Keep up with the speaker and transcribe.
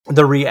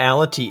The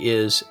reality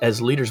is,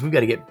 as leaders, we've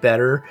got to get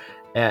better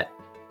at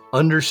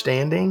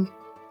understanding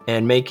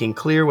and making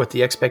clear what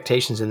the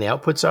expectations and the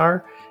outputs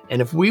are.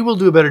 And if we will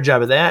do a better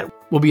job of that,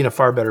 we'll be in a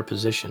far better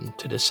position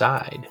to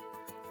decide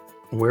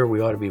where we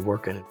ought to be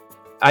working.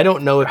 I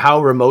don't know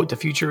how remote the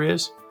future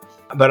is,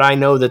 but I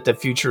know that the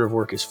future of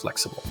work is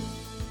flexible.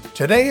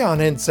 Today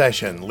on In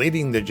Session,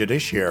 Leading the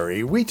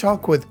Judiciary, we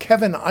talk with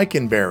Kevin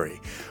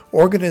Eikenberry,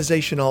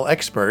 organizational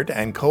expert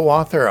and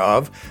co-author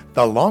of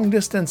The Long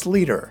Distance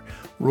Leader,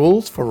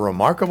 Rules for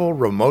Remarkable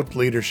Remote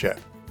Leadership.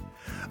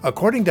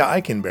 According to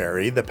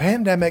Eikenberry, the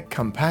pandemic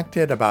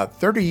compacted about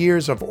 30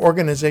 years of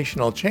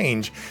organizational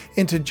change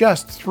into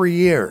just 3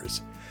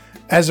 years.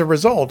 As a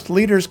result,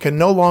 leaders can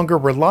no longer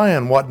rely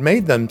on what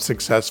made them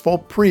successful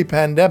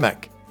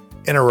pre-pandemic.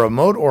 In a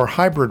remote or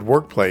hybrid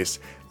workplace,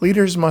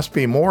 leaders must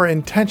be more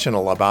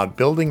intentional about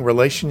building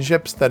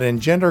relationships that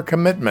engender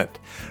commitment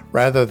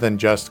rather than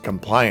just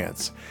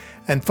compliance,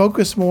 and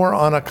focus more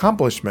on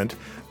accomplishment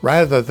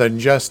rather than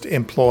just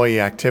employee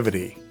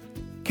activity.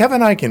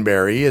 Kevin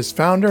Eikenberry is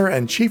founder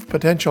and chief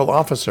potential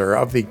officer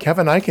of the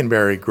Kevin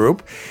Eikenberry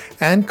Group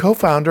and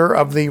co-founder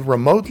of the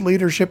Remote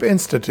Leadership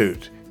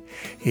Institute.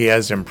 He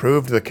has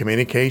improved the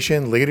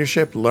communication,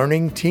 leadership,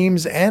 learning,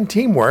 teams, and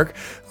teamwork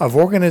of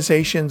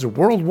organizations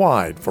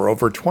worldwide for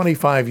over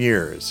 25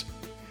 years.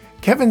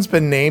 Kevin's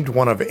been named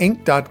one of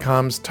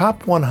Inc.com's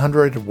top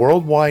 100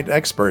 worldwide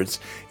experts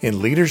in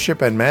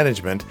leadership and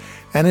management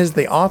and is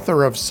the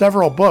author of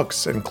several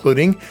books,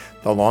 including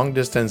The Long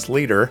Distance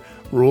Leader,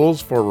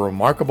 Rules for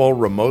Remarkable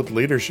Remote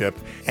Leadership,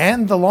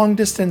 and The Long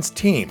Distance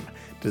Team,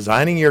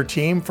 Designing Your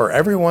Team for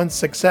Everyone's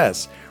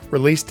Success,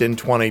 released in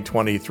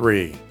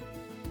 2023.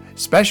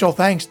 Special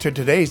thanks to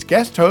today's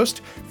guest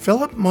host,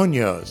 Philip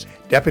Munoz,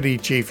 Deputy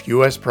Chief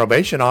U.S.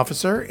 Probation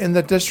Officer in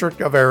the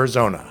District of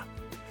Arizona.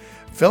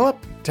 Philip,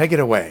 take it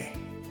away.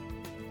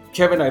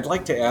 Kevin, I'd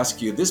like to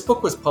ask you, this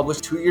book was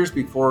published 2 years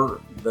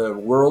before the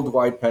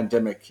worldwide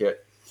pandemic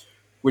hit,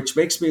 which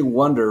makes me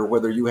wonder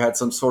whether you had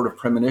some sort of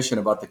premonition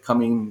about the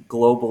coming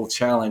global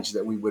challenge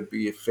that we would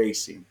be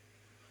facing.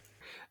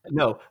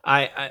 No,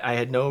 I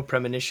had no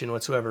premonition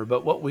whatsoever,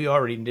 but what we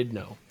already did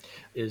know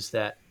is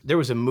that there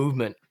was a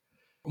movement,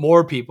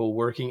 more people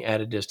working at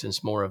a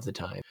distance more of the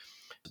time.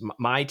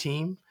 My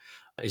team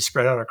is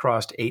spread out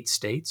across 8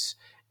 states.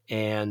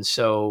 And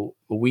so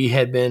we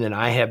had been, and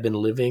I have been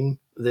living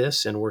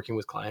this and working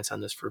with clients on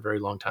this for a very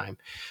long time.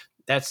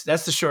 That's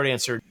the short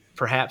answer.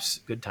 Perhaps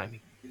good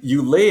timing.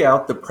 You lay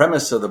out the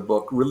premise of the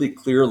book really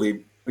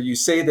clearly. You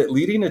say that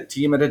leading a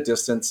team at a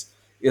distance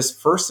is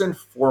first and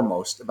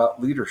foremost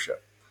about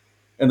leadership.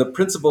 And the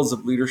principles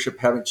of leadership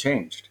haven't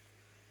changed.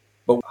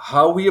 But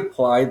how we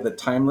apply the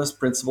timeless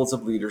principles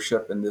of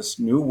leadership in this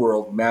new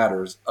world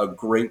matters a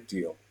great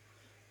deal.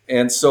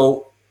 And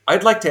so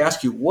I'd like to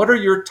ask you, what are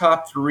your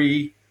top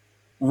 3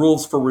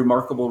 rules for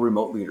remarkable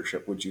remote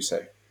leadership, would you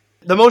say?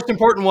 The most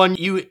important one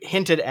you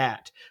hinted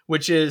at,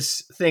 which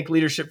is think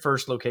leadership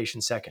first, location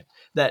second.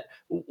 That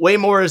way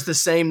more is the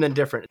same than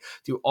different.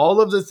 Through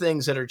all of the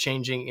things that are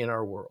changing in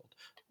our world,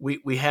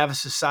 we have a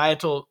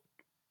societal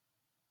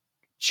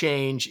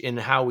change in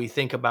how we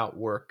think about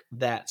work.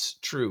 That's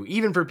true,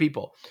 even for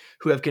people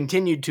who have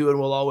continued to and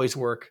will always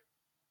work,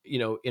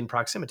 in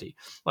proximity.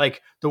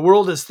 Like the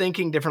world is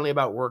thinking differently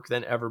about work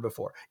than ever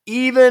before.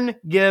 Even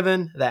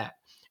given that,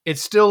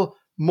 it's still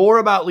more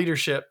about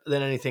leadership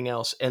than anything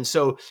else. And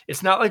so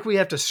it's not like we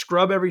have to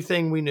scrub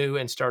everything we knew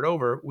and start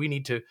over. We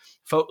need to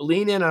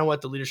lean in on what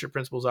the leadership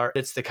principles are.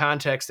 It's the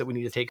context that we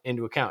need to take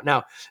into account.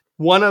 Now,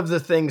 one of the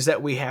things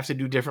that we have to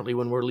do differently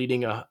when we're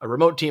leading a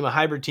remote team, a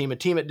hybrid team, a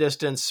team at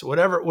distance,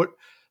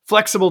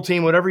 flexible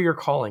team, whatever you're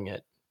calling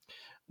it,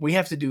 we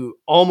have to do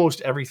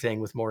almost everything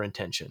with more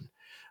intention.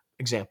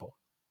 Example,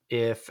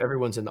 if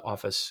everyone's in the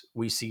office,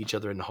 we see each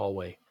other in the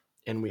hallway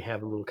and we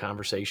have little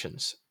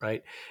conversations,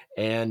 right?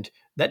 And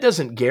that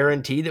doesn't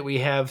guarantee that we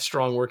have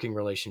strong working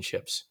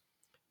relationships,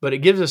 but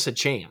it gives us a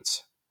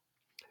chance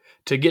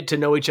to get to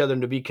know each other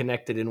and to be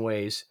connected in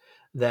ways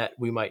that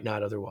we might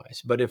not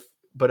otherwise. But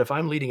if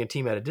I'm leading a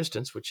team at a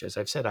distance, which as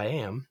I've said, I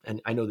am,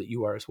 and I know that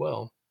you are as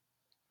well,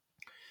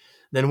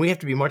 then we have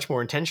to be much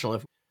more intentional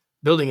of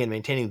building and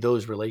maintaining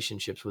those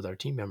relationships with our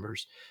team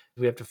members.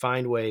 We have to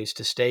find ways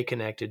to stay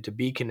connected, to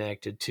be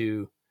connected,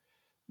 to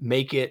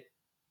make it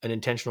an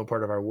intentional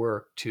part of our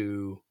work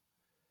to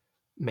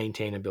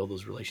maintain and build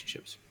those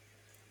relationships.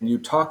 You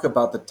talk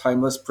about the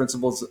timeless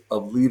principles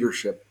of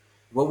leadership.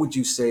 What would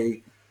you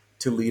say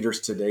to leaders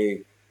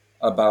today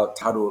about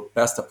how to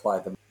best apply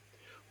them?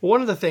 Well,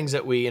 one of the things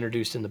that we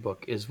introduced in the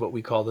book is what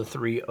we call the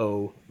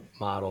 3O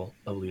model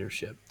of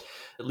leadership.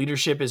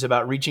 Leadership is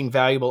about reaching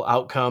valuable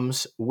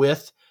outcomes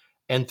with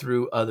and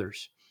through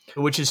others,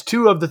 which is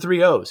 2 of the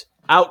 3 O's,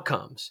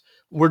 outcomes.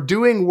 We're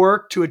doing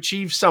work to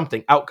achieve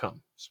something,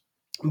 outcomes,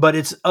 but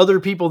it's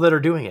other people that are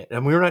doing it,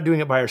 and we're not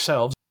doing it by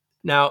ourselves.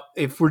 Now,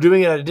 if we're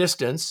doing it at a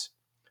distance,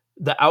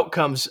 the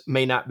outcomes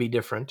may not be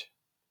different,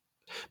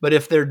 but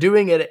if they're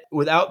doing it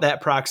without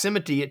that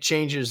proximity, it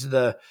changes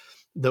the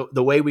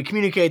way we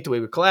communicate, the way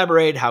we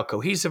collaborate, how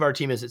cohesive our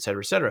team is, et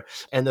cetera, et cetera.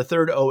 And the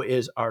third O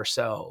is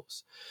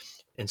ourselves.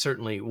 And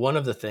certainly one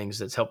of the things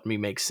that's helped me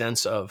make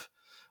sense of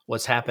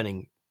what's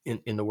happening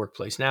in the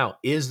workplace now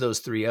is those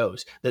 3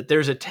 O's, that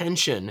there's a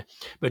tension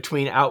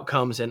between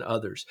outcomes and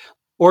others.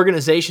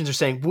 Organizations are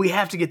saying, we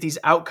have to get these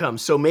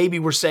outcomes. So maybe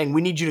we're saying,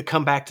 we need you to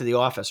come back to the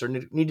office, or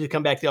need you to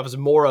come back to the office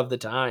more of the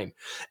time.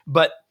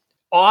 But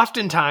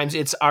oftentimes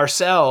it's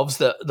ourselves,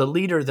 the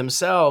leader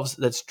themselves,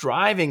 that's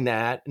driving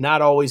that,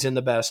 not always in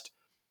the best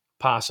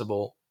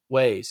possible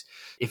ways.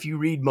 If you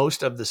read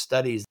most of the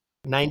studies,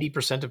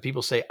 90% of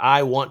people say,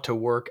 I want to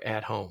work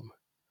at home.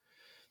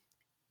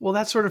 Well,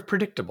 that's sort of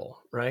predictable,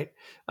 right?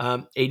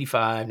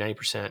 85,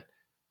 90%.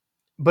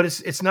 But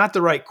it's not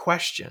the right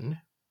question.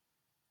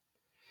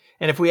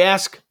 And if we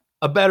ask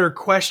a better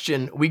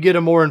question, we get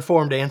a more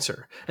informed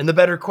answer. And the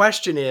better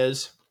question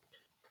is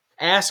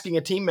asking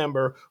a team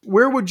member,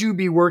 where would you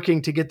be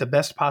working to get the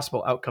best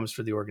possible outcomes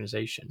for the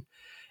organization?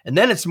 And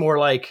then it's more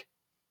like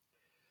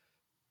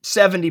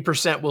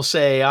 70% will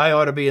say, I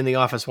ought to be in the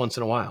office once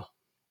in a while.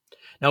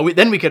 Now, we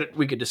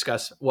could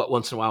discuss what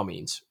once in a while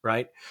means,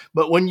 right?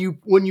 But when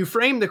you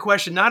frame the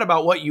question not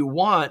about what you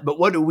want, but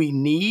what do we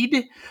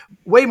need,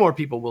 way more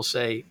people will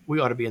say we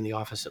ought to be in the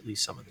office at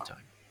least some of the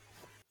time.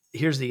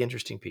 Here's the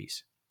interesting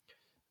piece,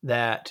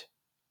 that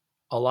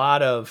a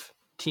lot of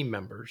team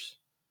members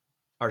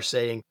are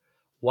saying,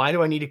 why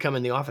do I need to come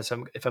in the office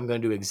if I'm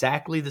going to do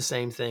exactly the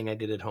same thing I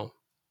did at home?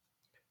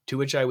 To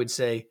which I would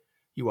say,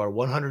 you are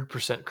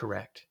 100%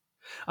 correct.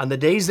 On the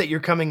days that you're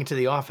coming into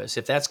the office,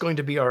 if that's going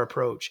to be our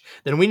approach,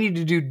 then we need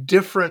to do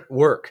different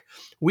work.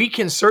 We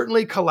can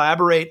certainly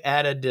collaborate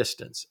at a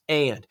distance.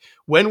 And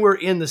when we're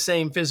in the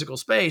same physical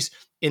space,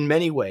 in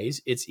many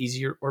ways, it's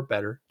easier or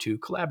better to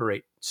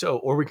collaborate.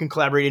 Or we can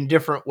collaborate in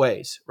different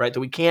ways, right? That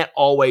we can't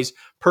always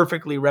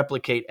perfectly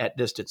replicate at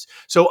distance.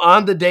 So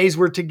on the days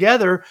we're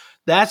together,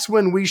 that's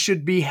when we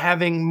should be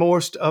having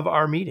most of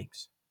our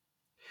meetings.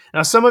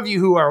 Now, some of you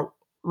who are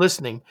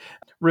listening,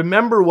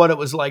 remember what it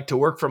was like to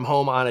work from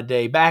home on a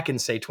day back in,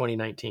 say,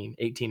 2019,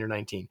 18 or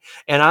 19.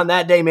 And on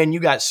that day, man, you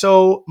got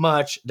so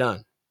much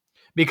done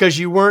because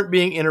you weren't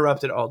being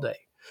interrupted all day.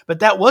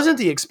 But that wasn't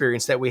the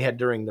experience that we had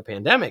during the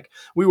pandemic.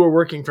 We were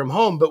working from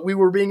home, but we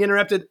were being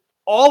interrupted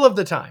all of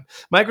the time.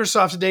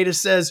 Microsoft's data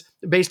says,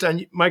 based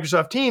on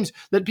Microsoft Teams,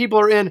 that people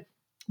are in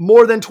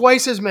more than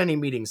twice as many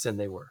meetings than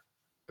they were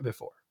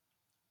before,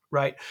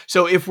 right?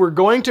 So if we're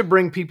going to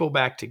bring people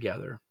back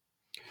together,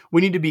 we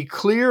need to be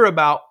clear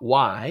about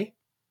why,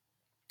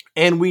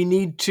 and we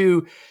need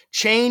to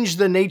change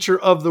the nature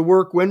of the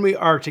work when we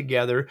are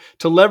together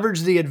to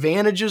leverage the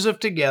advantages of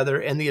together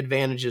and the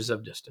advantages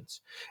of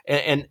distance.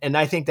 And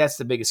I think that's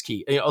the biggest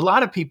key. A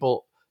lot of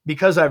people,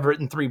 because I've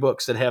written 3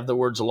 books that have the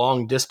words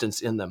long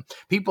distance in them,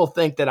 people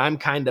think that I'm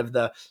kind of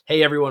the,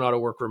 hey, everyone ought to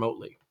work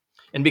remotely.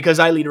 And because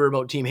I lead a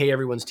remote team, hey,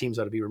 everyone's teams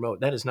ought to be remote.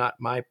 That is not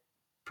my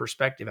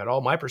perspective at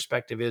all. My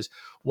perspective is,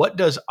 what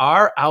does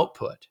our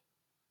output,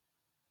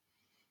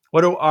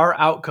 what do our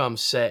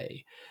outcomes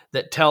say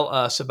that tell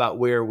us about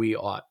where we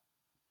ought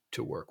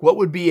to work? What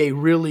would be a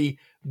really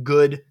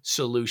good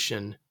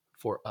solution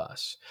for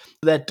us?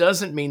 That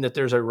doesn't mean that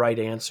there's a right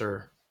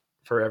answer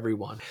for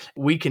everyone.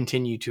 We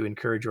continue to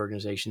encourage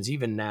organizations,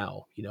 even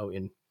now,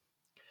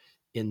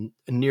 in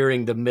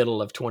nearing the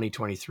middle of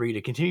 2023,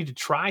 to continue to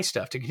try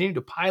stuff, to continue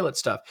to pilot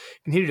stuff,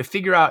 continue to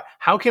figure out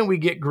how can we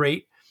get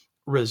great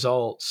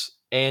results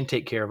and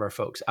take care of our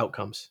folks'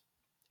 outcomes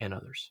and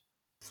others.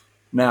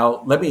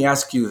 Now, let me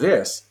ask you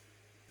this.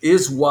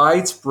 Is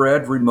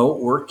widespread remote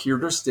work here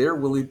to stay, or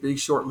will it be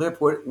short-lived?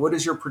 What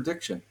is your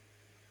prediction?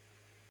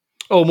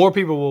 Oh, more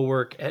people will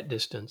work at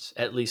distance,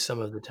 at least some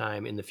of the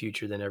time in the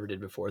future than ever did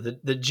before.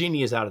 The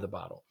genie is out of the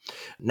bottle.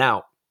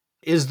 Now,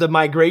 is the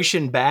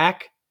migration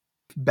back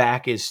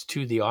is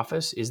to the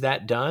office? Is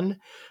that done?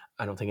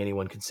 I don't think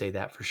anyone can say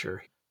that for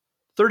sure.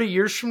 30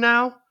 years from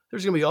now,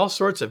 there's going to be all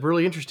sorts of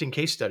really interesting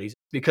case studies,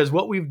 because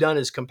what we've done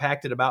is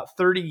compacted about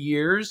 30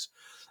 years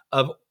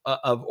of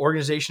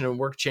organization and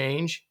work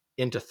change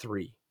into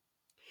 3.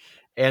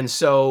 And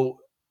so,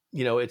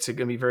 it's going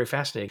to be very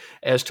fascinating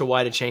as to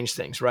why to change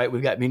things, right?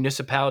 We've got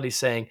municipalities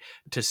saying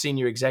to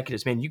senior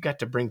executives, man, you got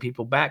to bring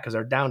people back because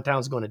our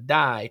downtown's going to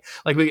die.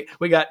 Like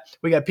we got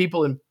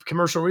people in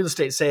commercial real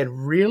estate saying,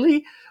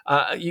 really?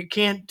 You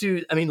can't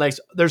do, like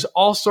there's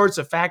all sorts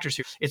of factors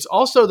here. It's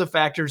also the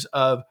factors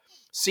of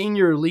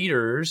senior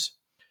leaders,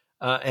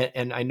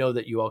 and I know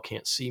that you all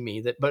can't see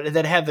me, but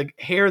that have the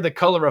hair the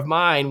color of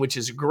mine, which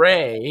is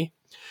gray,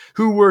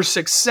 who were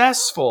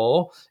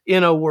successful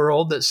in a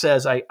world that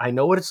says, I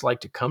know what it's like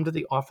to come to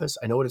the office.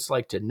 I know what it's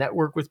like to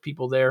network with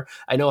people there.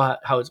 I know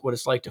what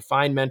it's like to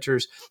find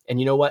mentors. And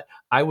you know what?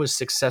 I was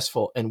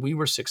successful, and we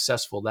were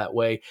successful that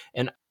way.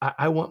 And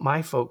I want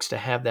my folks to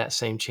have that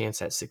same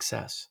chance at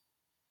success.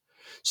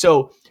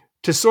 So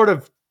to sort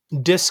of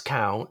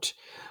discount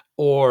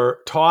or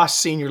toss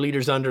senior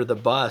leaders under the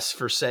bus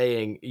for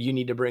saying you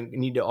need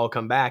to all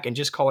come back, and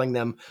just calling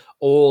them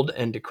old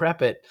and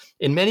decrepit,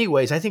 in many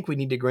ways, I think we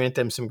need to grant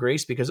them some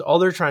grace, because all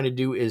they're trying to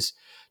do is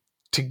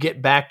to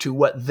get back to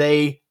what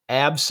they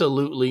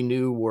absolutely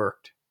knew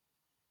worked.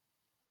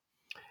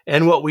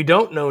 And what we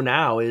don't know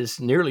now is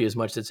nearly as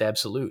much that's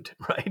absolute,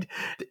 right?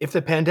 If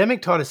the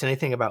pandemic taught us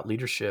anything about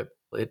leadership,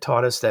 it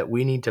taught us that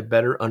we need to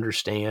better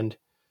understand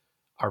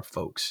our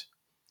folks,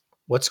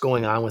 what's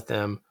going on with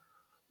them,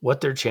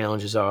 what their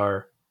challenges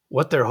are,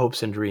 what their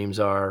hopes and dreams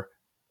are,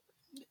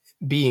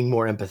 being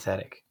more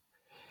empathetic.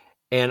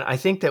 And I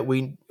think that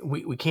we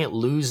can't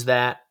lose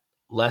that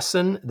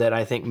lesson that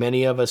I think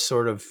many of us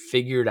sort of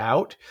figured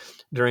out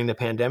during the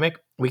pandemic.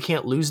 We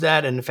can't lose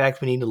that. And in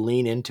fact, we need to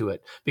lean into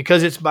it,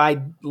 because it's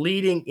by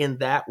leading in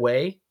that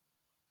way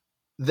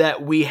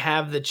that we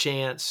have the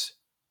chance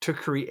to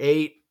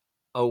create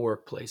a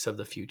workplace of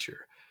the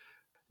future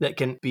that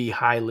can be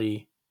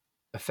highly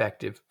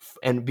effective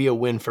and be a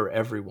win for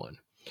everyone,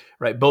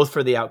 right? Both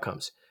for the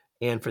outcomes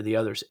and for the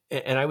others.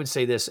 And I would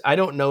say this, I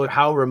don't know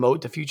how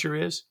remote the future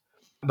is,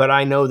 but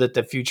I know that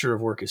the future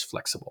of work is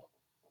flexible.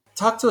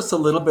 Talk to us a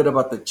little bit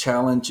about the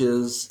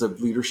challenges of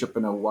leadership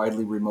in a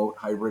widely remote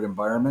hybrid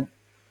environment.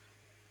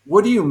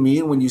 What do you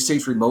mean when you say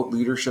remote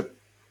leadership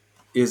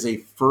is a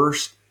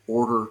first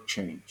order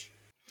change?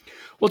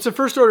 Well, it's a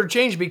first order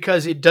change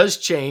because it does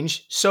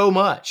change so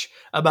much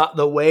about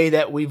the way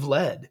that we've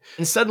led.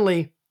 And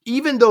suddenly,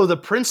 even though the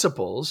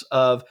principles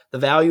of the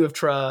value of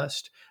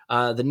trust,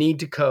 the need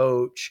to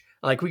coach,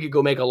 like we could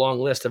go make a long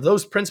list of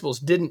those principles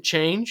didn't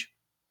change,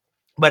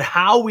 but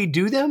how we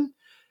do them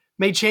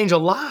may change a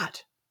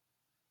lot.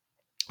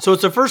 So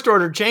it's a first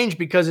order change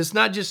because it's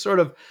not just sort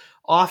of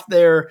off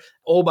there,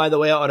 oh, by the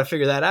way, I ought to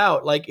figure that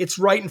out. Like it's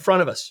right in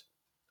front of us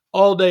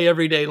all day,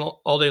 every day,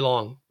 all day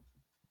long.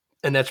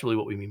 And that's really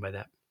what we mean by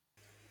that.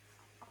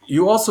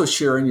 You also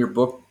share in your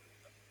book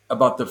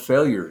about the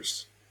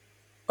failures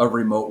of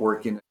remote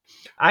working.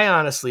 I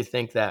honestly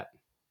think that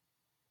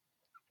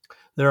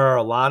there are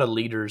a lot of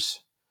leaders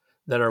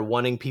that are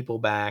wanting people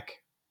back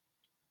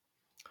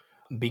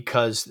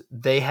because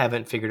they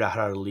haven't figured out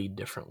how to lead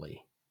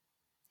differently,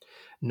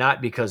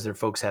 not because their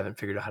folks haven't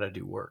figured out how to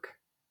do work.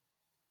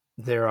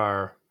 There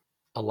are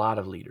a lot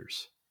of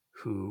leaders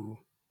who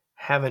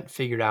haven't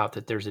figured out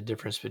that there's a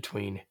difference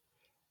between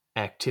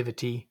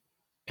activity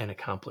and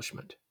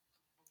accomplishment.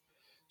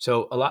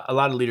 So a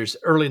lot of leaders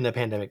early in the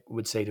pandemic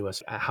would say to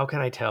us, how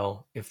can I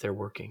tell if they're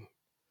working?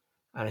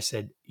 And I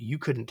said, you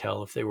couldn't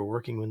tell if they were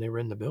working when they were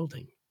in the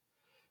building.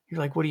 You're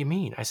like, what do you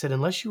mean? I said,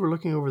 unless you were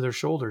looking over their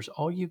shoulders,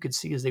 all you could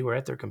see is they were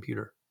at their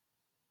computer.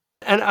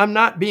 And I'm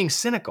not being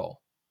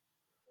cynical.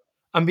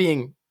 I'm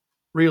being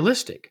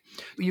realistic.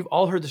 You've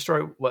all heard the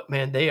story. What,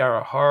 man, they are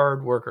a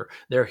hard worker.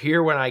 They're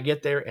here when I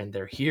get there and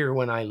they're here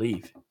when I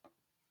leave.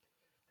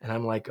 And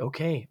I'm like,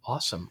 okay,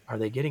 awesome. Are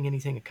they getting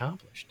anything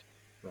accomplished?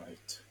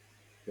 Right.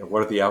 Yeah,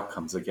 what are the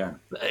outcomes again?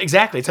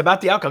 Exactly. It's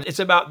about the outcomes. It's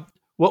about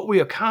what we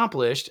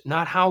accomplished,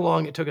 not how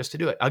long it took us to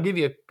do it. I'll give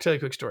you a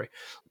quick story.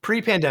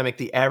 Pre-pandemic,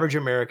 the average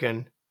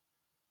American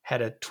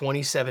had a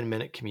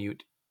 27-minute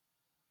commute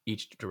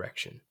each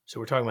direction. So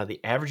we're talking about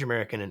the average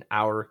American an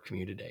hour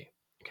commute a day.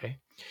 Okay.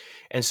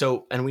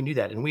 And we knew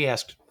that. And we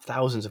asked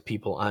thousands of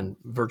people on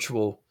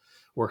virtual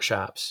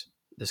workshops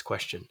this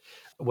question.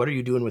 What are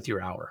you doing with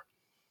your hour?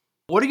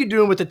 What are you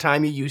doing with the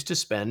time you used to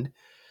spend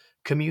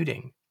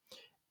commuting?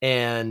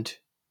 And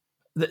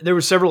there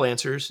were several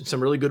answers, and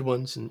some really good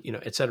ones, and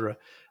et cetera.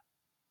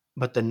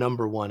 But the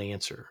number one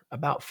answer,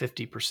 about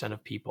 50%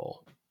 of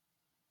people,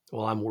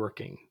 well, I'm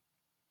working.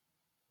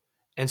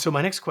 And so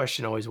my next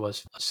question always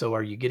was, so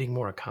are you getting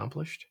more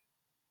accomplished?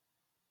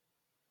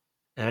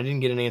 And I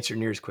didn't get an answer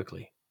near as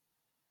quickly.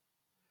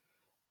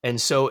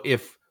 And so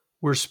if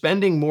we're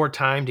spending more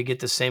time to get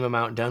the same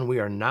amount done, we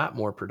are not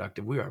more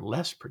productive. We are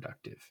less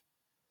productive.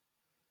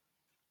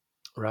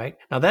 Right?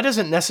 Now, that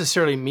doesn't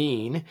necessarily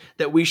mean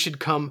that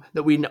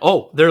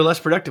they're less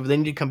productive, they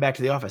need to come back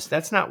to the office.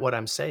 That's not what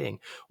I'm saying.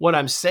 What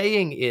I'm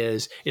saying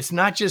is it's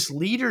not just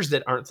leaders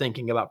that aren't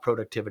thinking about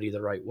productivity the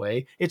right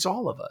way. It's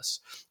all of us.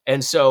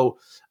 And so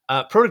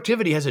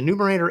productivity has a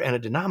numerator and a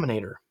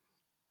denominator,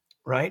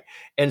 right?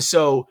 And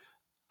so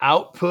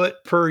output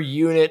per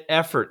unit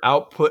effort,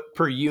 output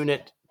per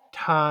unit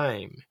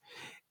time.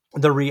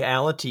 The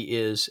reality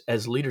is,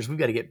 as leaders, we've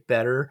got to get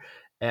better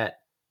at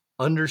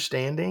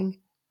understanding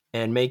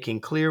and making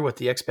clear what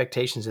the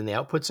expectations and the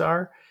outputs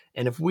are.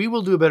 And if we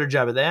will do a better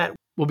job of that,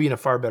 we'll be in a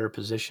far better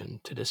position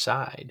to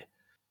decide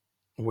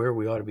where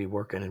we ought to be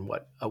working and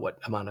what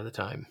amount of the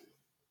time.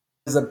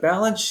 Has the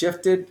balance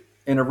shifted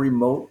in a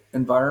remote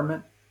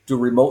environment? Do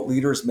remote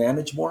leaders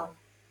manage more?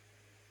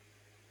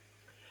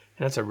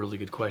 And that's a really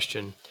good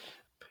question.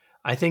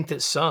 I think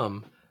that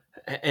some,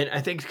 and I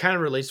think it kind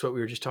of relates to what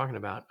we were just talking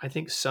about. I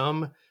think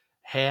some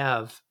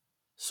have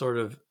sort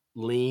of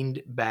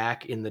leaned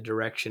back in the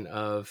direction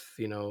of,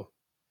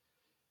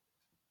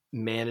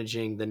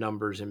 managing the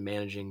numbers and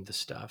managing the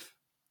stuff.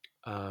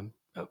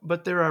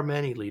 But there are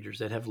many leaders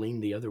that have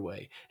leaned the other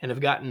way and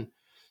have gotten,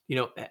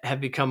 have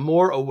become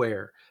more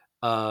aware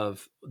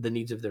of the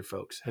needs of their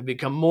folks, have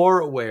become more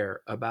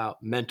aware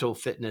about mental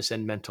fitness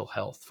and mental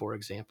health, for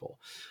example.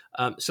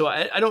 So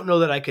I don't know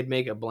that I could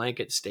make a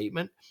blanket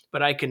statement,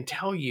 but I can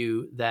tell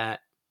you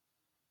that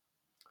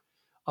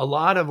A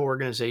lot of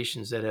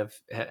organizations that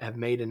have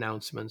made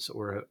announcements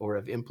or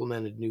have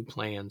implemented new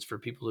plans for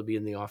people to be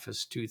in the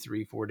office 2,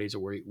 3, 4 days a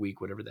week,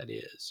 whatever that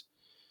is,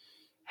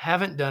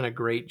 haven't done a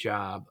great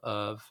job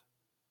of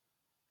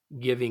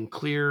giving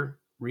clear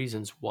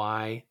reasons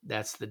why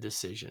that's the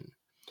decision.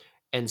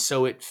 And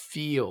so it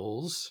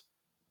feels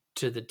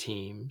to the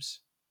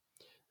teams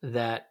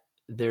that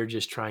they're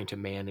just trying to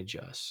manage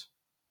us,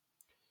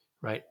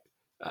 right?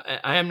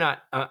 I'm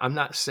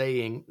not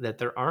saying that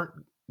there aren't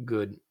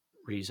good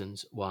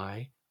reasons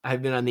why.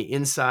 I've been on the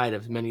inside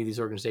of many of these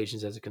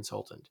organizations as a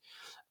consultant,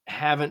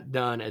 haven't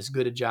done as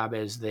good a job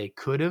as they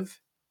could have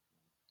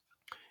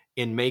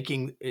in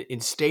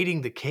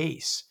stating the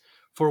case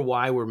for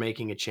why we're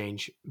making a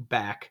change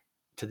back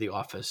to the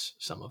office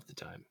some of the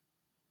time.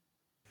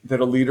 That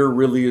a leader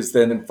really is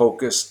then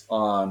focused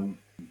on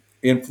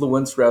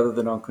influence rather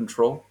than on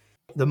control?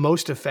 The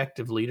most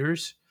effective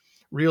leaders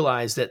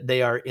realize that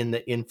they are in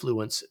the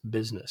influence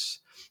business,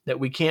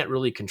 that we can't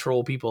really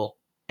control people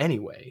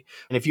anyway.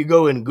 And if you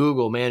go in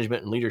Google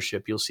management and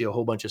leadership, you'll see a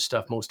whole bunch of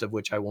stuff, most of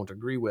which I won't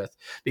agree with,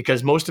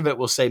 because most of it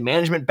will say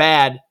management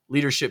bad,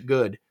 leadership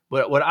good.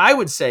 But what I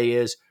would say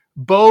is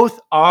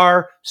both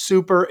are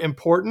super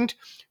important.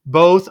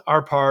 Both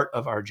are part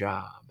of our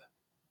job.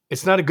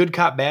 It's not a good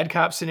cop, bad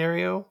cop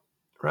scenario,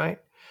 right?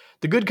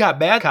 The good cop,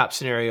 bad cop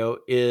scenario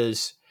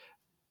is,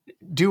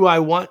 do I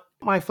want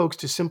my folks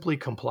to simply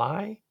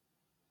comply,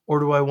 or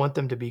do I want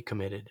them to be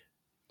committed?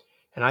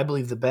 And I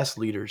believe the best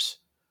leaders,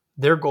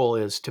 their goal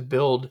is to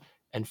build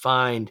and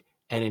find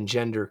and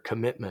engender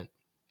commitment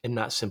and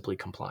not simply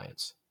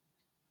compliance.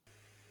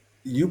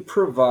 You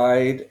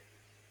provide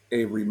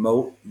a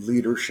remote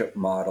leadership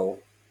model,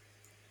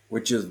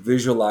 which is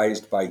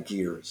visualized by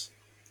gears,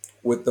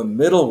 with the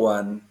middle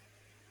one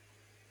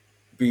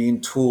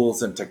being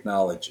tools and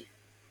technology.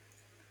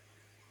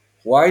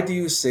 Why do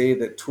you say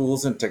that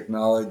tools and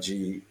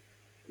technology,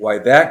 why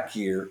that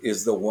gear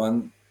is the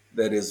one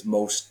that is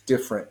most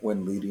different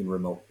when leading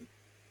remotely?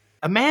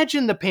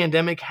 Imagine the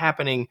pandemic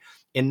happening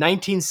in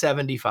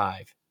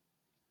 1975.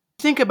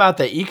 Think about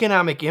the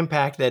economic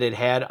impact that it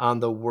had on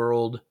the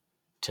world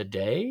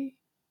today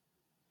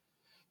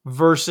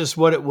versus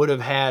what it would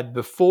have had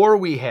before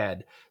we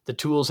had the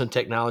tools and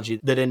technology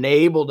that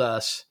enabled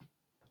us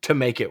to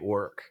make it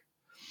work.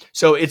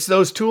 So it's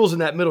those tools in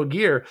that middle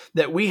gear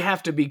that we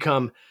have to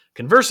become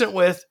conversant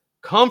with,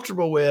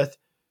 comfortable with,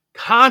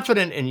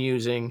 confident in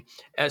using,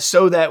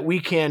 so that we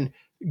can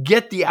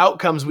get the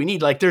outcomes we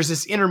need. Like there's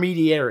this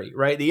intermediary,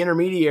 right? The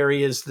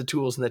intermediary is the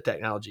tools and the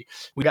technology.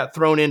 We got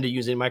thrown into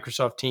using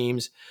Microsoft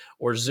Teams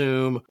or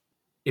Zoom.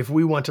 If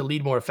we want to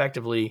lead more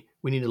effectively,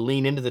 we need to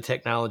lean into the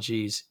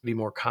technologies, be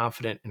more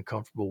confident and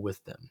comfortable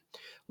with them.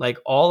 Like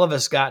all of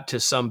us got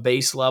to some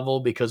base level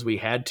because we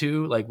had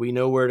to, like we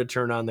know where to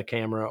turn on the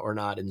camera or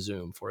not in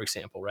Zoom, for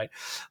example, right?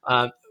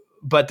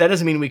 But that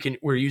doesn't mean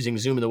we're using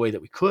Zoom in the way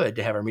that we could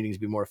to have our meetings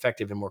be more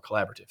effective and more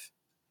collaborative.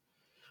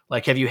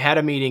 Like, have you had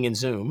a meeting in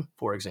Zoom,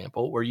 for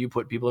example, where you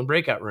put people in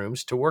breakout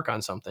rooms to work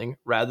on something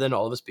rather than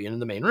all of us being in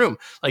the main room?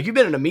 Like you've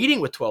been in a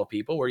meeting with 12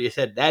 people where you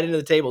said that end of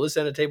the table, this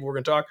end of the table, we're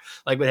going to talk.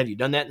 Like, but have you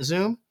done that in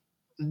Zoom?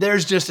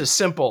 There's just a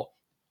simple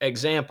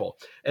example.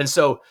 And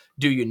so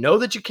do you know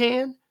that you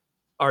can?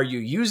 Are you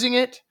using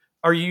it?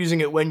 Are you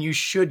using it when you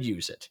should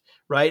use it?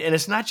 Right. And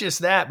it's not just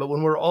that, but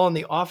when we're all in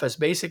the office,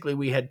 basically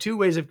we had two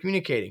ways of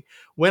communicating.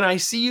 When I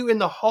see you in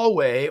the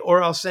hallway,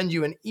 or I'll send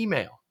you an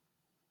email.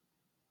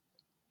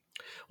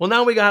 Well,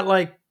 now we got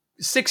like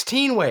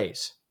 16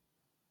 ways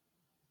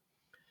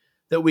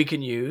that we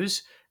can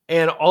use,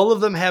 and all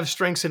of them have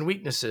strengths and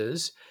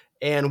weaknesses.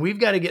 And we've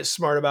got to get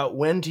smart about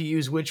when to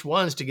use which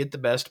ones to get the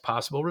best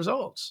possible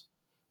results.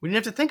 We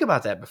didn't have to think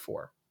about that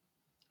before.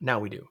 Now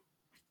we do.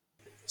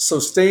 So,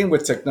 staying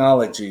with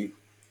technology,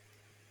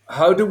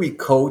 how do we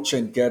coach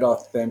and get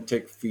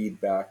authentic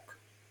feedback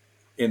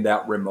in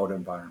that remote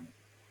environment?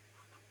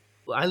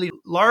 I lead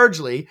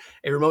largely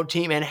a remote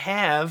team and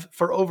have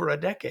for over a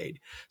decade.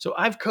 So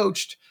I've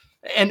coached,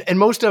 and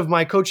most of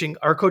my coaching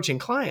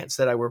clients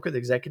that I work with,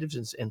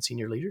 executives and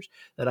senior leaders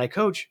that I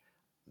coach,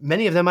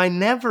 many of them I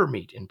never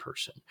meet in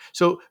person.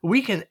 So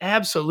we can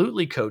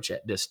absolutely coach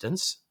at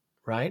distance,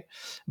 right?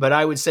 But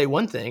I would say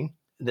one thing,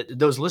 that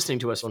those listening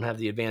to us don't have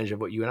the advantage of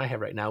what you and I have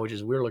right now, which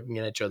is we're looking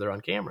at each other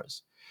on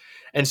cameras.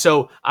 And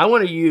so I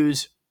want to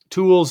use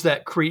tools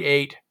that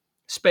create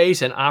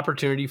space and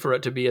opportunity for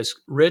it to be as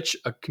rich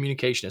a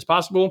communication as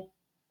possible,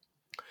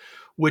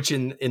 which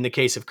in the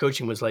case of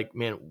coaching was like,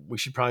 man, we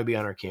should probably be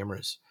on our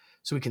cameras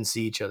so we can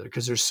see each other,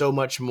 because there's so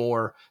much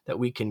more that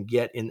we can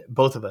get in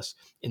both of us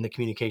in the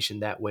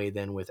communication that way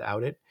than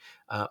without it.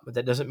 But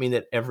that doesn't mean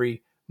that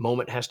every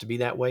moment has to be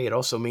that way. It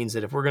also means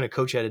that if we're going to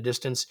coach at a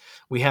distance,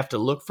 we have to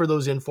look for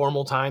those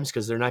informal times,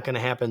 because they're not going to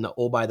happen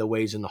the by the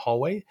ways in the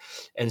hallway.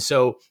 And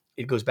so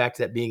it goes back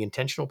to that being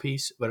intentional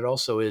piece, but it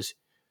also is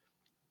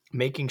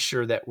making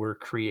sure that we're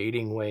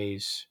creating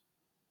ways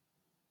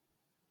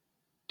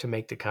to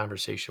make the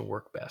conversation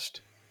work best.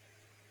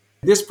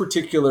 This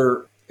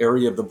particular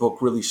area of the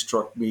book really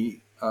struck me,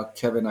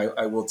 Kevin,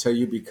 I will tell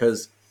you,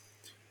 because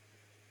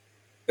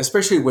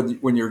especially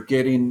when you're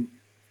getting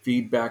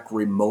feedback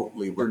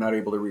remotely. We're not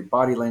able to read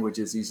body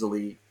languages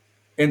easily.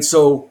 And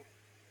so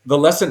the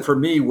lesson for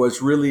me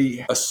was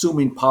really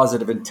assuming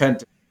positive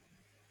intent.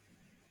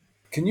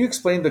 Can you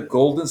explain the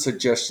golden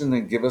suggestion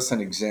and give us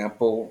an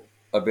example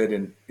of it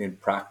in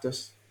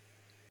practice?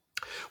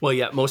 Well,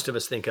 yeah, most of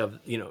us think of,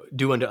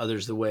 do unto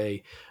others the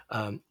way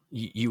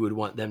you would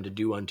want them to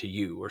do unto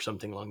you, or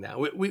something along that.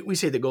 We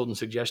say the golden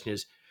suggestion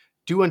is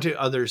do unto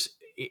others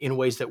in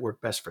ways that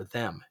work best for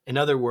them. In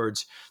other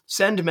words,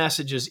 send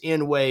messages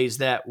in ways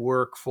that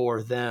work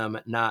for them,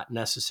 not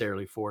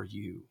necessarily for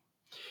you.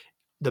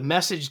 The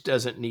message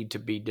doesn't need to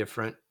be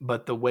different,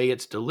 but the way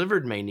it's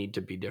delivered may need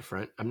to be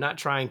different. I'm not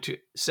trying to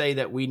say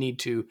that we need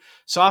to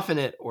soften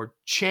it or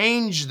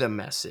change the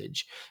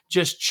message,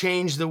 just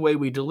change the way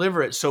we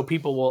deliver it so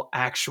people will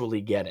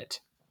actually get it.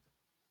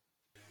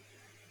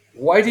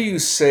 Why do you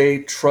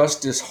say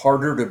trust is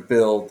harder to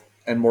build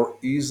and more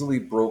easily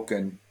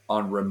broken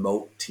on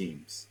remote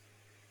teams?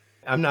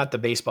 I'm not the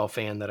baseball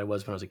fan that I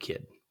was when I was a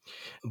kid,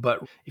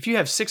 but if you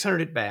have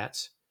 600 at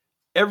bats,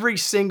 every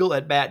single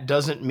at bat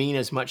doesn't mean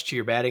as much to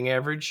your batting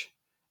average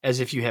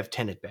as if you have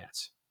 10 at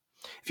bats.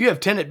 If you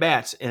have 10 at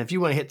bats and if you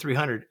want to hit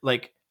 300,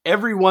 like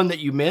every one that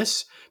you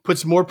miss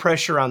puts more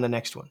pressure on the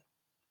next one.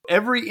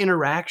 Every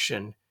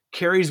interaction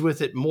carries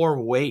with it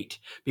more weight,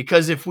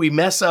 because if we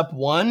mess up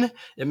one,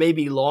 it may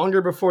be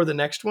longer before the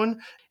next one.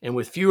 And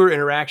with fewer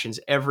interactions,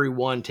 every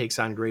one takes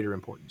on greater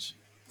importance.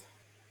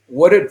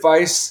 What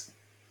advice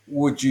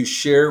would you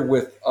share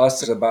with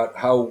us about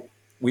how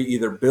we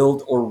either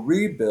build or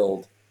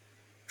rebuild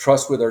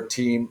trust with our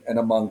team and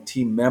among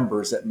team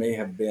members that may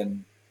have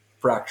been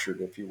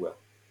fractured, if you will?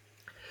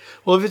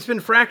 Well, if it's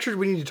been fractured,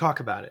 we need to talk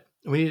about it.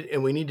 We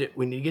need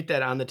to get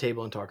that on the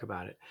table and talk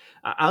about it.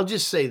 I'll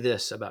just say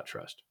this about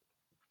trust.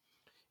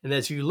 And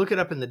as you look it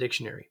up in the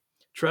dictionary,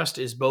 trust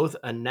is both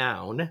a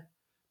noun,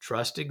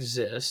 trust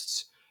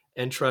exists,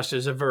 and trust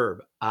is a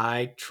verb.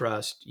 I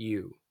trust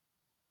you.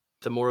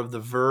 The more of the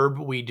verb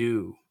we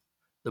do,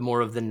 the more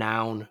of the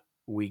noun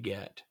we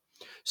get.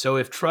 So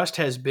if trust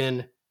has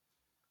been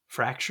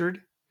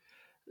fractured,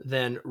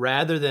 then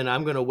rather than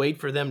I'm going to wait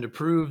for them to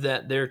prove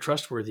that they're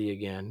trustworthy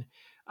again,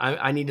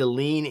 I need to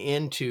lean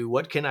into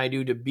what can I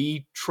do to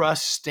be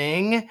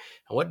trusting, and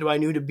what do I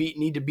need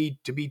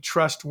to be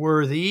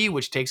trustworthy,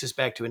 which takes us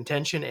back to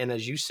intention. And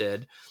as you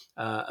said,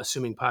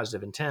 assuming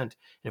positive intent.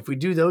 And if we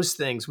do those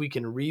things, we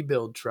can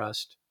rebuild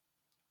trust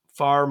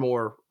far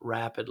more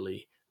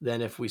rapidly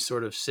than if we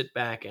sort of sit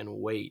back and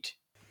wait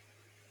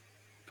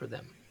for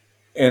them.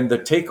 And the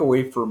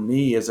takeaway for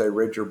me as I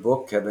read your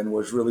book, Kevin,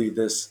 was really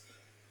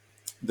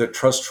the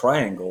trust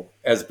triangle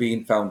as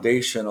being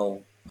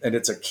foundational. And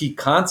it's a key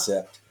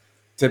concept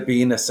to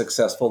being a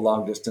successful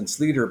long distance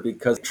leader,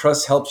 because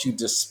trust helps you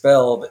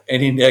dispel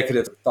any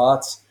negative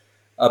thoughts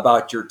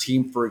about your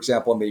team, for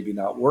example, maybe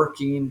not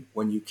working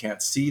when you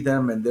can't see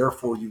them. And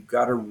therefore, you've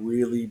got to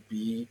really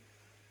be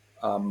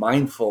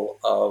mindful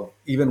of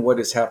even what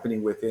is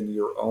happening within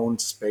your own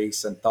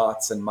space and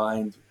thoughts and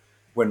mind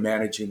when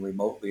managing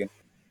remotely.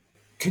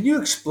 Can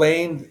you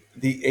explain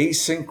the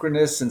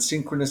asynchronous and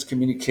synchronous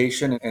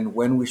communication and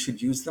when we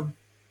should use them?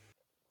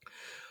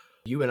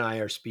 You and I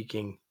are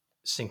speaking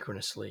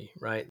synchronously,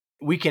 right?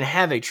 We can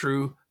have a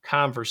true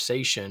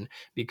conversation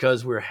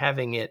because we're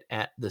having it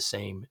at the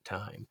same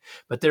time.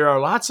 But there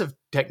are lots of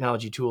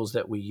technology tools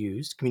that we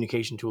use,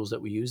 communication tools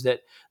that we use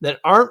that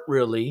aren't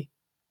really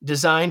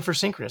designed for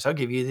synchronous. I'll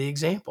give you the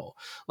example.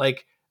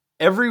 Like,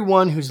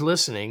 everyone who's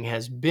listening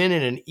has been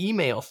in an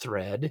email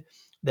thread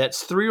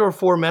that's 3 or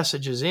 4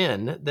 messages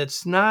in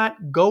that's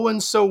not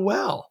going so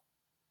well.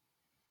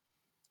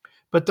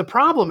 But the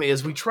problem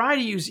is we try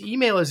to use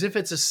email as if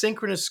it's a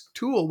synchronous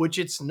tool, which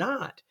it's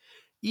not.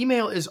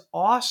 Email is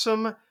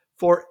awesome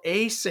for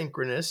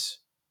asynchronous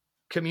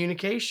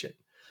communication,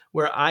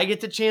 where I get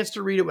the chance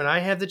to read it when I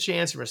have the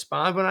chance and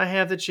respond when I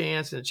have the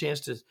chance, and a chance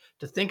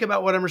to think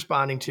about what I'm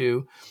responding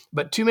to.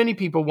 But too many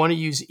people want to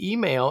use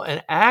email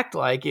and act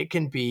like it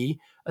can be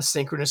a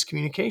synchronous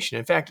communication.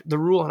 In fact, the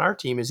rule on our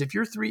team is if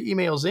you're 3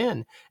 emails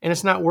in and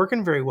it's not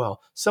working very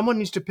well, someone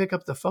needs to pick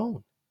up the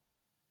phone.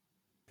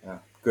 Yeah,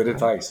 good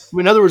advice.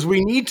 In other words,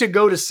 we need to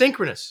go to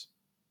synchronous.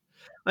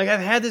 Like,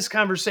 I've had this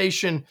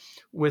conversation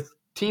with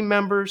team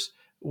members,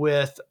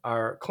 with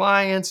our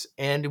clients,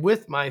 and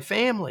with my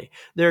family.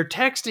 They're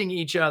texting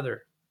each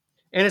other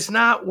and it's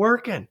not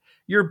working.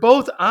 You're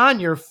both on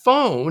your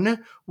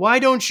phone. Why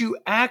don't you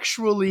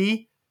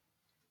actually,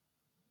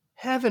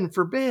 heaven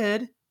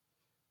forbid,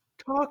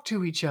 talk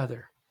to each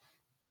other?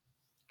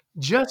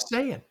 Just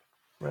saying,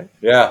 right?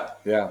 Yeah,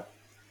 yeah.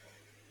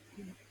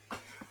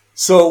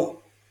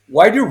 So,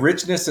 why do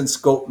richness and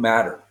scope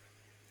matter?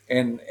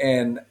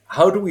 And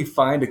how do we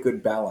find a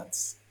good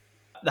balance?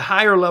 The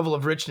higher level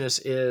of richness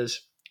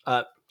is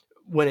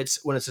when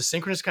it's a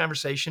synchronous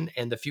conversation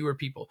and the fewer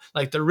people.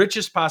 Like, the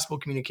richest possible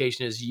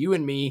communication is you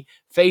and me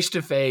face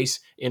to face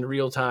in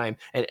real time,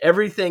 and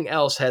everything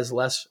else has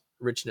less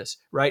richness,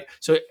 right?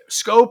 So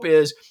scope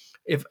is,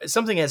 if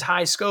something has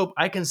high scope,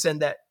 I can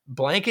send that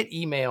blanket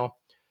email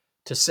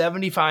to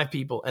 75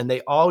 people, and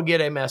they all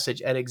get a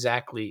message at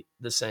exactly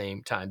the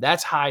same time.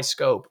 That's high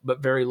scope,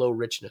 but very low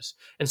richness.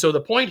 And so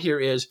the point here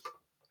is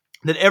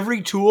that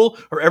every tool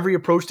or every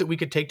approach that we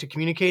could take to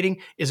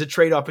communicating is a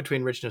trade-off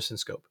between richness and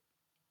scope.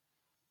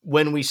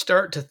 When we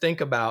start to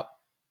think about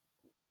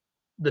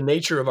the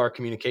nature of our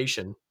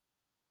communication,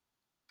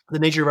 the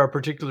nature of our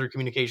particular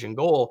communication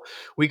goal,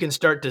 we can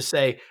start to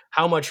say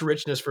how much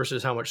richness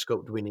versus how much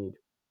scope do we need,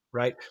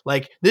 right?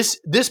 Like this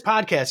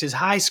podcast is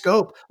high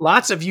scope.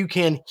 Lots of you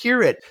can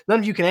hear it. None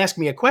of you can ask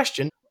me a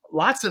question.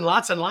 Lots and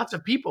lots and lots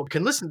of people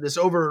can listen to this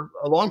over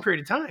a long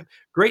period of time.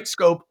 Great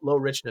scope, low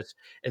richness.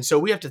 And so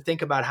we have to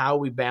think about how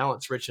we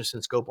balance richness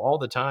and scope all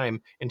the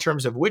time in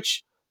terms of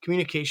which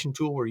communication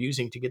tool we're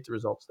using to get the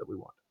results that we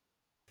want.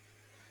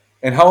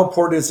 And how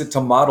important is it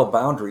to model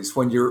boundaries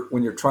when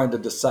you're trying to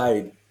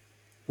decide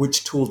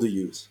which tool to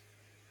use?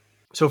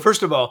 So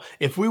first of all,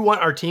 if we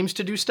want our teams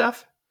to do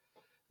stuff,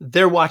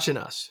 they're watching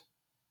us.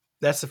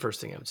 That's the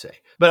first thing I would say.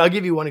 But I'll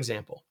give you one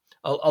example.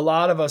 A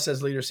lot of us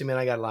as leaders say, man,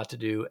 I got a lot to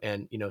do.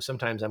 And,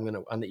 sometimes I'm going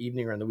to, on the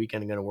evening or on the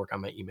weekend, I'm going to work on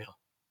my email.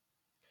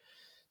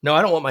 No,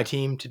 I don't want my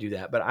team to do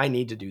that, but I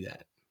need to do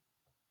that.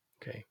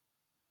 Okay.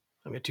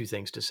 I've got two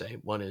things to say.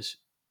 One is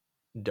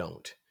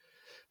don't.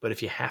 But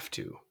if you have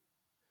to,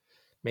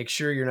 make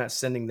sure you're not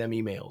sending them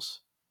emails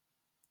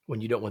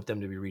when you don't want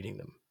them to be reading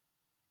them.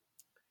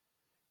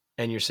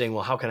 And you're saying,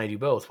 well, how can I do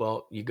both?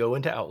 Well, you go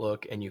into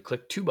Outlook and you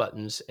click two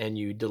buttons and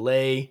you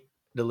delay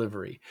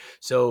delivery.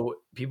 So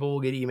people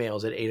will get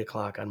emails at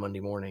 8:00 on Monday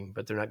morning,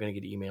 but they're not going to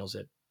get emails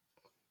at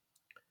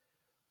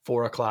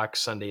 4:00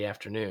 Sunday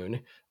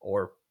afternoon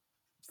or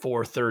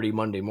 4:30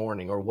 Monday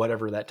morning or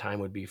whatever that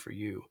time would be for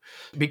you.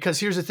 Because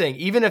here's the thing,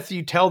 even if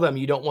you tell them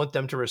you don't want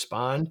them to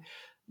respond,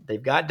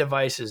 they've got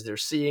devices, they're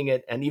seeing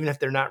it. And even if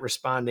they're not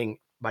responding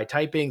by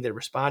typing, they're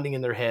responding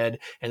in their head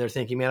and they're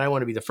thinking, man, I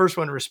want to be the first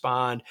one to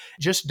respond.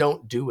 Just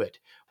don't do it.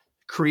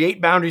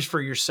 Create boundaries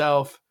for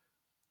yourself,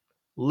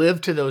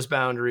 live to those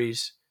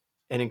boundaries,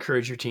 and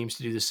encourage your teams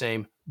to do the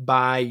same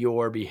by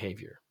your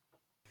behavior.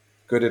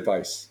 Good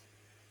advice.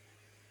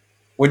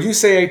 When you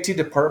say IT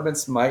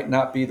departments might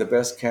not be the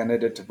best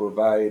candidate to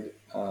provide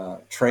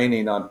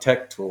training on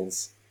tech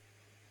tools,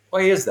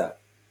 why is that?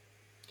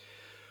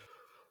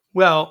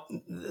 Well,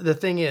 the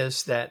thing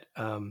is that,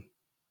 and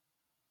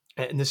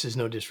this is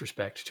no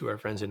disrespect to our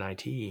friends in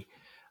IT,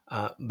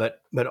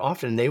 but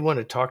often they want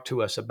to talk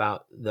to us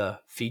about the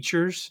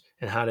features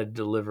and how to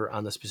deliver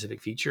on the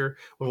specific feature,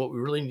 when what we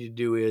really need to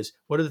do is,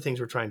 what are the things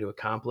we're trying to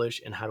accomplish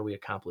and how do we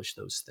accomplish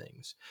those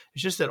things?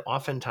 It's just that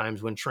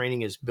oftentimes when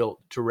training is built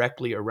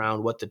directly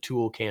around what the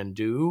tool can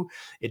do,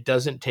 it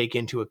doesn't take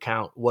into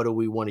account what do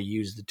we want to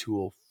use the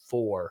tool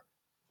for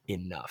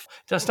enough.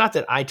 It's not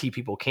that IT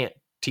people can't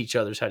teach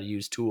others how to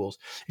use tools.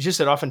 It's just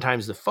that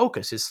oftentimes the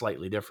focus is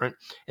slightly different,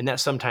 and that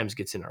sometimes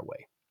gets in our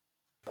way.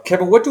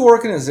 Kevin, what do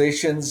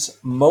organizations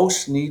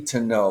most need to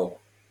know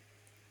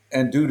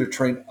and do to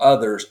train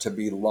others to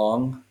be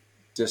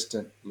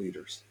long-distance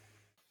leaders?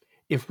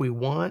 If we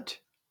want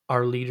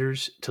our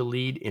leaders to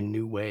lead in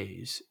new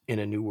ways in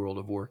a new world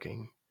of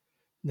working,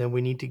 then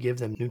we need to give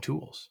them new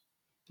tools.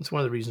 That's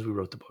one of the reasons we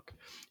wrote the book,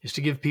 is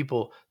to give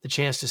people the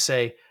chance to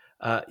say,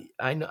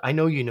 I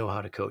know you know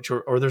how to coach,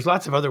 or there's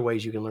lots of other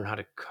ways you can learn how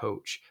to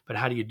coach, but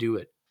how do you do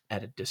it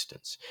at a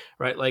distance,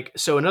 right? Like,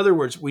 so in other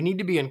words, we need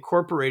to be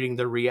incorporating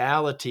the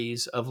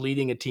realities of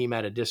leading a team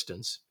at a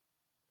distance,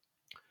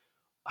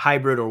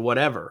 hybrid or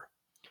whatever,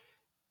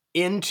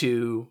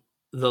 into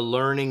the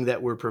learning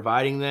that we're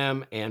providing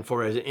them. And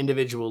for as an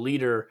individual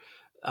leader,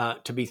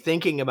 to be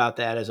thinking about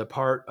that as a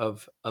part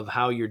of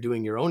how you're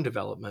doing your own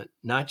development,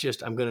 not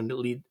just I'm going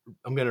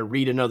to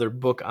read another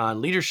book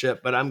on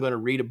leadership, but I'm going to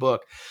read a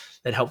book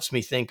that helps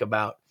me think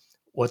about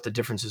what the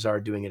differences are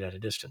doing it at a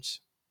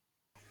distance.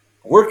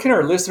 Where can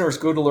our listeners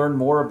go to learn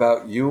more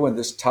about you and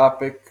this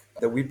topic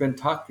that we've been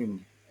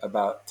talking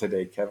about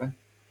today, Kevin?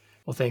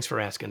 Well, thanks for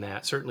asking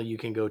that. Certainly you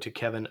can go to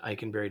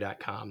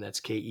kevineikenberry.com. That's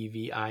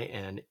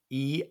KevinEiken,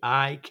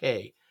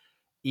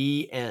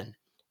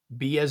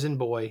 B as in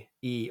boy,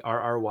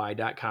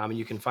 ERRY.com. And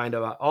you can find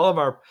out all of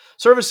our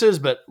services,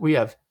 but we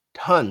have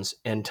tons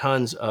and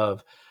tons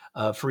of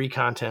free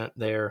content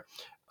there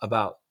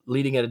about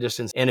leading at a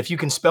distance. And if you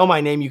can spell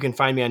my name, you can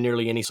find me on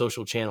nearly any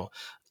social channel.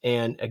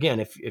 And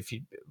again, if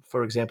you,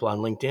 for example, on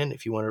LinkedIn,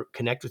 if you want to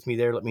connect with me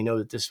there, let me know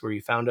that this is where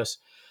you found us.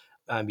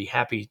 I'd be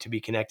happy to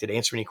be connected,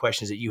 answer any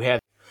questions that you have.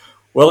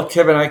 Well,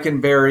 Kevin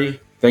Eikenberry,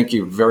 thank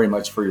you very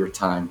much for your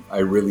time. I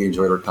really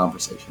enjoyed our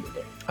conversation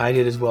today. I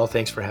did as well.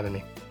 Thanks for having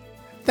me.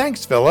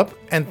 Thanks, Philip,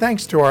 and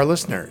thanks to our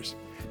listeners.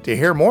 To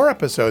hear more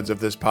episodes of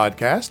this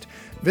podcast,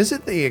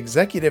 visit the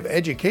Executive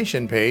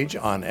Education page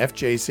on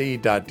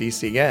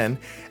fjc.dcn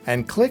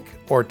and click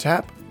or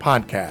tap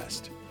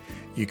Podcast.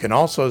 You can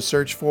also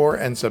search for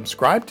and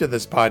subscribe to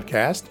this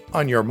podcast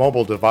on your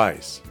mobile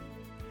device.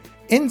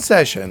 In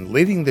Session,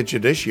 Leading the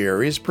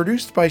Judiciary is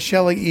produced by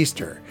Shelley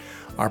Easter.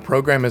 Our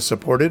program is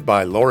supported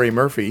by Lori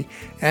Murphy,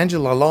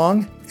 Angela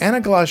Long,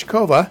 Anna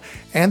Glashkova,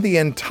 and the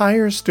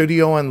entire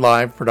studio and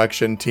live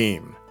production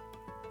team.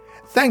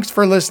 Thanks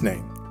for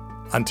listening.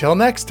 Until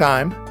next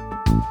time.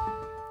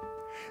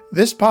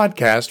 This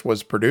podcast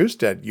was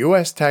produced at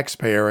U.S.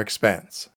 taxpayer expense.